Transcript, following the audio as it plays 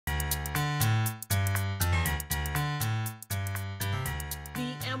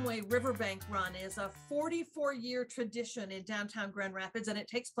Amway River Bank Run is a 44-year tradition in downtown Grand Rapids, and it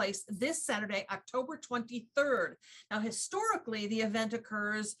takes place this Saturday, October 23rd. Now, historically, the event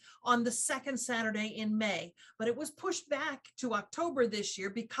occurs on the second Saturday in May, but it was pushed back to October this year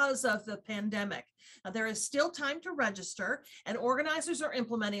because of the pandemic. Now, there is still time to register, and organizers are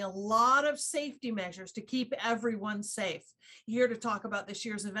implementing a lot of safety measures to keep everyone safe. Here to talk about this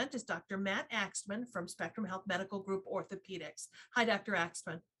year's event is Dr. Matt Axtman from Spectrum Health Medical Group Orthopedics. Hi, Dr.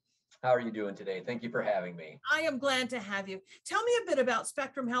 Axtman. How are you doing today? Thank you for having me. I am glad to have you. Tell me a bit about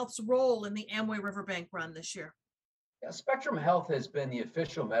Spectrum Health's role in the Amway River Bank Run this year. Yeah, Spectrum Health has been the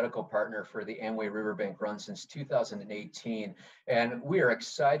official medical partner for the Amway River Bank Run since 2018, and we are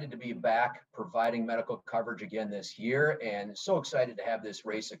excited to be back providing medical coverage again this year, and so excited to have this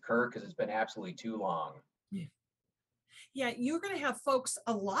race occur because it's been absolutely too long. Yeah, you're going to have folks,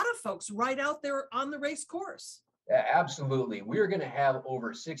 a lot of folks right out there on the race course. Absolutely. We're going to have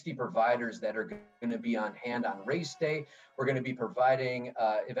over 60 providers that are going to be on hand on race day. We're going to be providing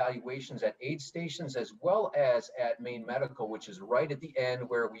evaluations at aid stations as well as at Main Medical, which is right at the end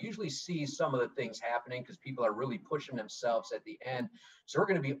where we usually see some of the things happening because people are really pushing themselves at the end. So we're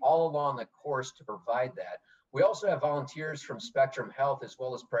going to be all along the course to provide that. We also have volunteers from Spectrum Health as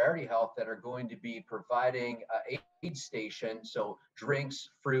well as Priority Health that are going to be providing aid station, so drinks,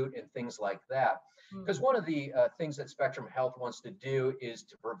 fruit, and things like that. Because one of the things that Spectrum Health wants to do is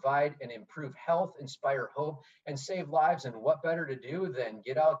to provide and improve health, inspire hope, and save lives. And what better to do than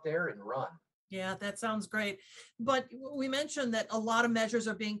get out there and run? Yeah, that sounds great. But we mentioned that a lot of measures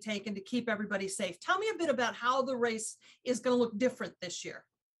are being taken to keep everybody safe. Tell me a bit about how the race is going to look different this year.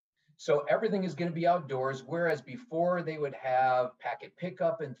 So everything is going to be outdoors, whereas before they would have packet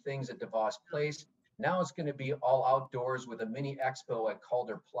pickup and things at DeVos Place. Now it's going to be all outdoors with a mini expo at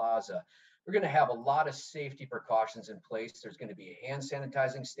Calder Plaza. We're going to have a lot of safety precautions in place. There's going to be hand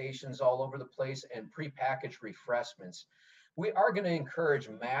sanitizing stations all over the place and prepackaged refreshments. We are going to encourage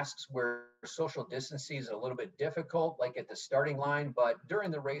masks where social distancing is a little bit difficult, like at the starting line, but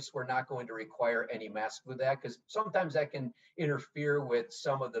during the race, we're not going to require any masks with that because sometimes that can interfere with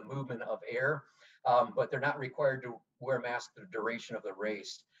some of the movement of air, but they're not required to wear masks the duration of the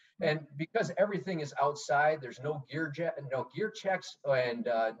race. And because everything is outside, there's no gear checks and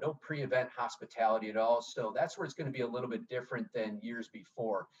no pre-event hospitality at all. So that's where it's going to be a little bit different than years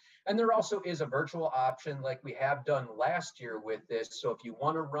before. And there also is a virtual option like we have done last year with this. So if you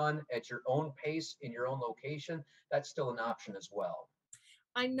want to run at your own pace in your own location, that's still an option as well.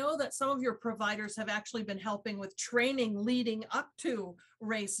 I know that some of your providers have actually been helping with training leading up to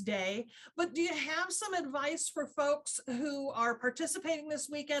race day, but do you have some advice for folks who are participating this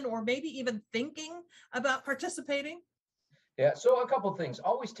weekend or maybe even thinking about participating? Yeah, so a couple things.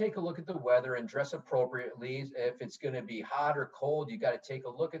 Always take a look at the weather and dress appropriately. If it's going to be hot or cold, you got to take a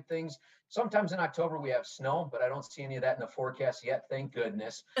look at things. Sometimes in October we have snow, but I don't see any of that in the forecast yet, thank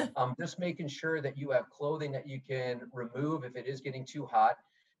goodness. Just making sure that you have clothing that you can remove if it is getting too hot.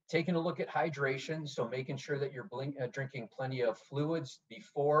 Taking a look at hydration, so making sure that you're drinking plenty of fluids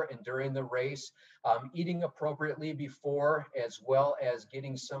before and during the race, eating appropriately before, as well as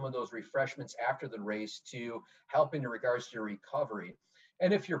getting some of those refreshments after the race to help in regards to your recovery.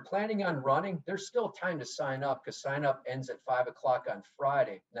 And if you're planning on running, there's still time to sign up because sign up ends at 5 o'clock on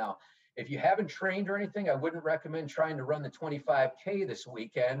Friday. Now, if you haven't trained or anything, I wouldn't recommend trying to run the 25K this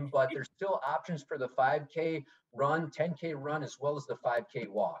weekend, but there's still options for the 5K run, 10K run, as well as the 5K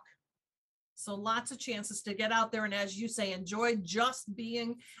walk. So lots of chances to get out there and, as you say, enjoy just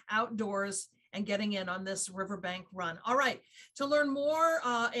being outdoors and getting in on this Riverbank Run. All right, to learn more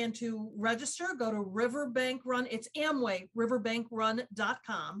and to register, go to Riverbank Run. It's Amway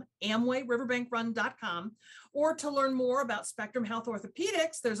Riverbankrun.com, AmwayRiverbankRun.com. Or to learn more about Spectrum Health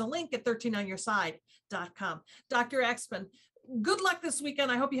Orthopedics, there's a link at 13onyourside.com. Dr. Axtman, good luck this weekend.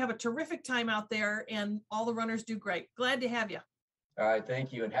 I hope you have a terrific time out there and all the runners do great. Glad to have you. All right,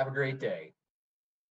 thank you and have a great day.